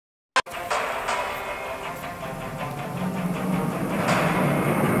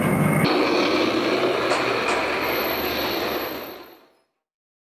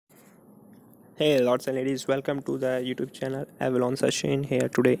Hey lords and ladies, welcome to the YouTube channel Avalon Session. Here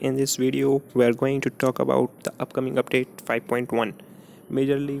today in this video we are going to talk about the upcoming update 5.1.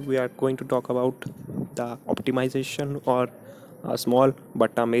 Majorly we are going to talk about the optimization or small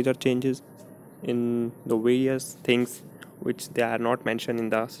but major changes in the various things which they are not mentioned in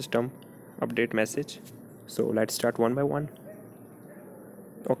the system update message. So let's start one by one.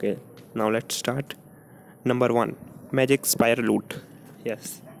 Okay, now let's start. Number 1, Magic Spire Loot.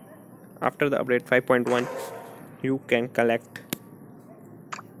 Yes, after the update 5.1 you can collect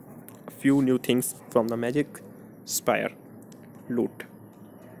a few new things from the Magic Spire loot.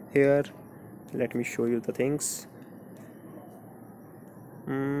 Here let me show you the things.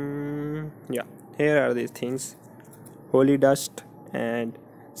 Yeah, here are these things: holy dust and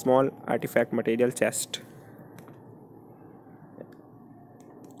small artifact material chest.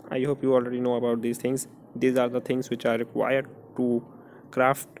 I hope you already know about these things. These are the things which are required to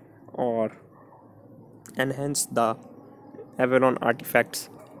craft or enhance the Avalon artifacts.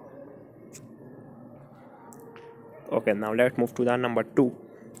 Okay, now let's move to the number 2,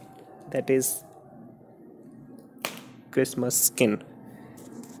 that is Christmas skin.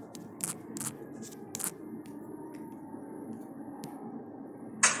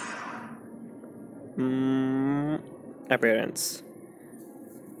 Appearance.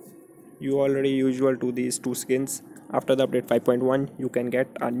 You already usual to these two skins. After the update 5.1 you can get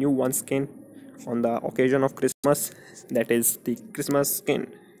a new one skin on the occasion of Christmas, that is the Christmas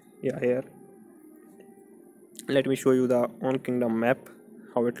skin. Yeah, here let me show you the on kingdom map,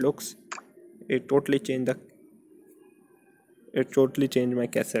 how it looks. It totally changed my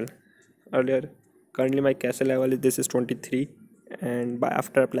castle. Earlier, currently my castle level is 23, and by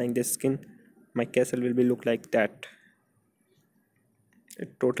after applying this skin my castle will be look like that.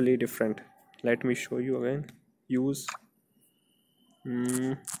 It's totally different. Let me show you again. Use.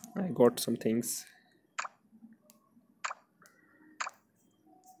 I got some things.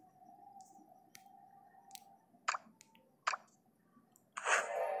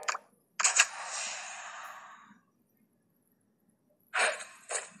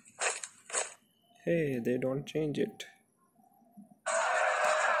 Hey, they don't change it.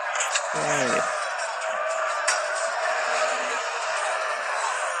 Hey.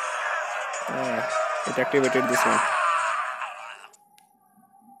 It activated this one.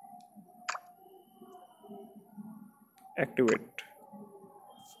 Activate.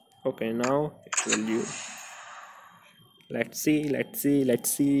 Okay, now it will use. Let's see.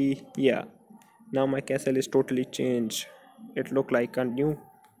 Yeah, now my castle is totally changed. It look like a new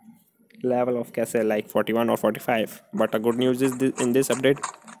level of castle, like 41 or 45. But the good news is in this update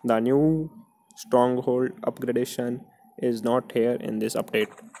the new stronghold upgradation is not here in this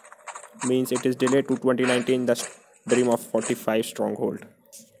update. Means it is delayed to 2019, the dream of 45 stronghold.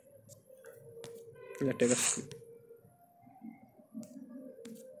 Let's take a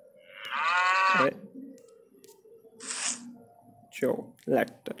okay. Sure,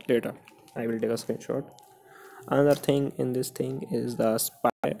 later I will take a screenshot. Another thing in this thing is the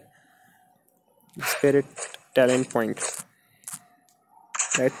spirit talent point.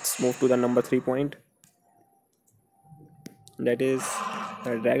 Let's move to the number 3 point, that is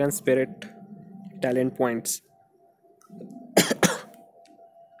the dragon spirit talent points.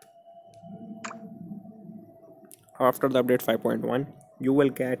 After the update 5.1 you will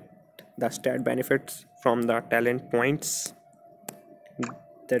get the stat benefits from the talent points.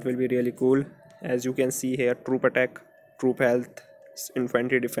 That will be really cool. As you can see here, troop attack, troop health,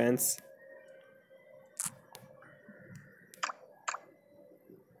 infantry defense,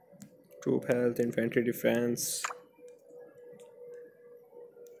 troop health, infantry defense,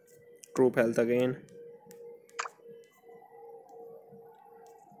 troop health again.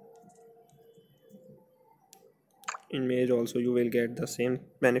 In mage also you will get the same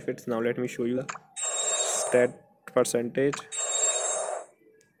benefits. Now let me show you the stat percentage.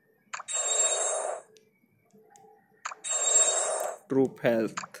 Troop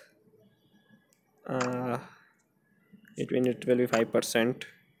health, it will be 5%.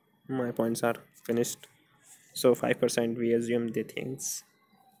 My points are finished, so 5% we assume the things.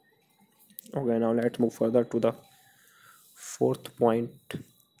 Okay, now let's move further to the 4th point,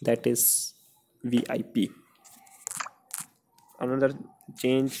 that is VIP. Another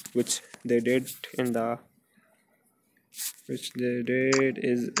change which they did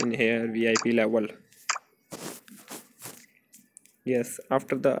is in here, VIP level. Yes,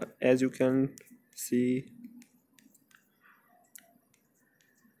 after the, as you can see,